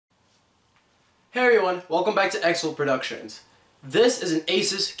Hey everyone, welcome back to XVolt Productions. This is an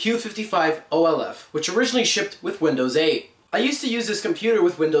Asus Q55 OLF, which originally shipped with Windows 8. I used to use this computer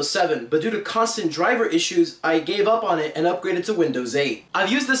with Windows 7, but due to constant driver issues, I gave up on it and upgraded to Windows 8.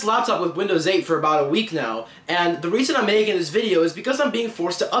 I've used this laptop with Windows 8 for about a week now, and the reason I'm making this video is because I'm being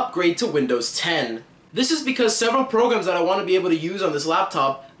forced to upgrade to Windows 10. This is because several programs that I want to be able to use on this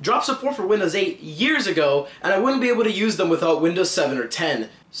laptop dropped support for Windows 8 years ago, and I wouldn't be able to use them without Windows 7 or 10.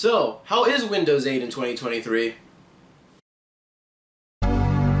 So, how is Windows 8 in 2023?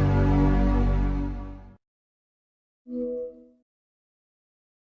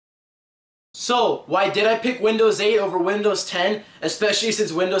 So, why did I pick Windows 8 over Windows 10, especially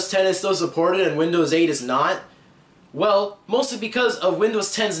since Windows 10 is still supported and Windows 8 is not? Well, mostly because of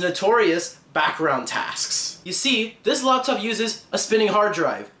Windows 10's notorious background tasks. You see, this laptop uses a spinning hard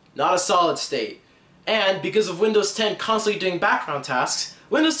drive, not a solid state. And because of Windows 10 constantly doing background tasks,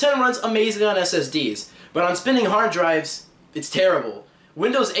 Windows 10 runs amazingly on SSDs, but on spinning hard drives, it's terrible.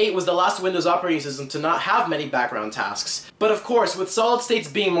 Windows 8 was the last Windows operating system to not have many background tasks. But of course, with solid states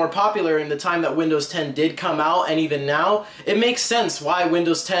being more popular in the time that Windows 10 did come out, and even now, it makes sense why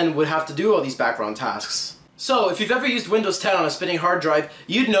Windows 10 would have to do all these background tasks. So, if you've ever used Windows 10 on a spinning hard drive,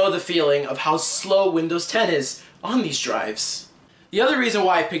 you'd know the feeling of how slow Windows 10 is on these drives. The other reason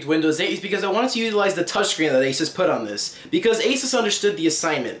why I picked Windows 8 is because I wanted to utilize the touchscreen that Asus put on this. Because Asus understood the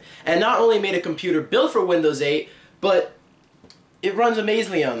assignment, and not only made a computer built for Windows 8, but it runs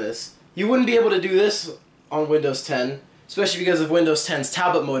amazingly on this. You wouldn't be able to do this on Windows 10, especially because of Windows 10's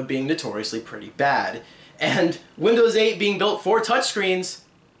tablet mode being notoriously pretty bad. And Windows 8 being built for touchscreens,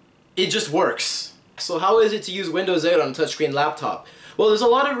 it just works. So how is it to use Windows 8 on a touchscreen laptop? Well, there's a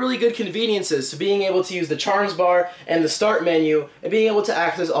lot of really good conveniences to being able to use the charms bar and the start menu and being able to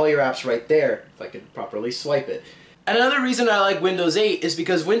access all your apps right there, if I could properly swipe it. And another reason I like Windows 8 is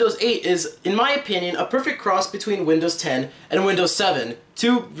because Windows 8 is, in my opinion, a perfect cross between Windows 10 and Windows 7.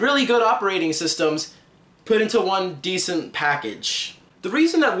 Two really good operating systems put into one decent package. The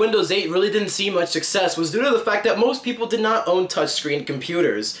reason that Windows 8 really didn't see much success was due to the fact that most people did not own touchscreen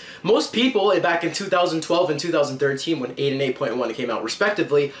computers. Most people, back in 2012 and 2013 when 8 and 8.1 came out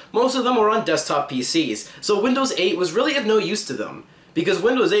respectively, most of them were on desktop PCs. So Windows 8 was really of no use to them. Because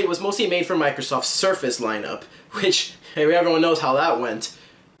Windows 8 was mostly made for Microsoft's Surface lineup, which everyone knows how that went.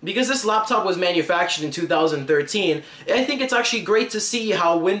 Because this laptop was manufactured in 2013, I think it's actually great to see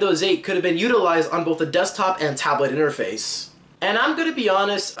how Windows 8 could have been utilized on both the desktop and tablet interface. And I'm gonna be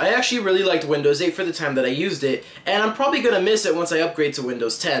honest, I actually really liked Windows 8 for the time that I used it, and I'm probably gonna miss it once I upgrade to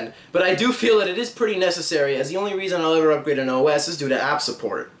Windows 10, but I do feel that it is pretty necessary, as the only reason I'll ever upgrade an OS is due to app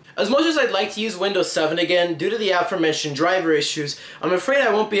support. As much as I'd like to use Windows 7 again, due to the aforementioned driver issues, I'm afraid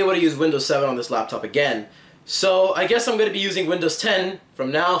I won't be able to use Windows 7 on this laptop again. So I guess I'm gonna be using Windows 10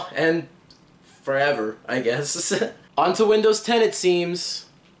 from now and forever, I guess. On to Windows 10 it seems.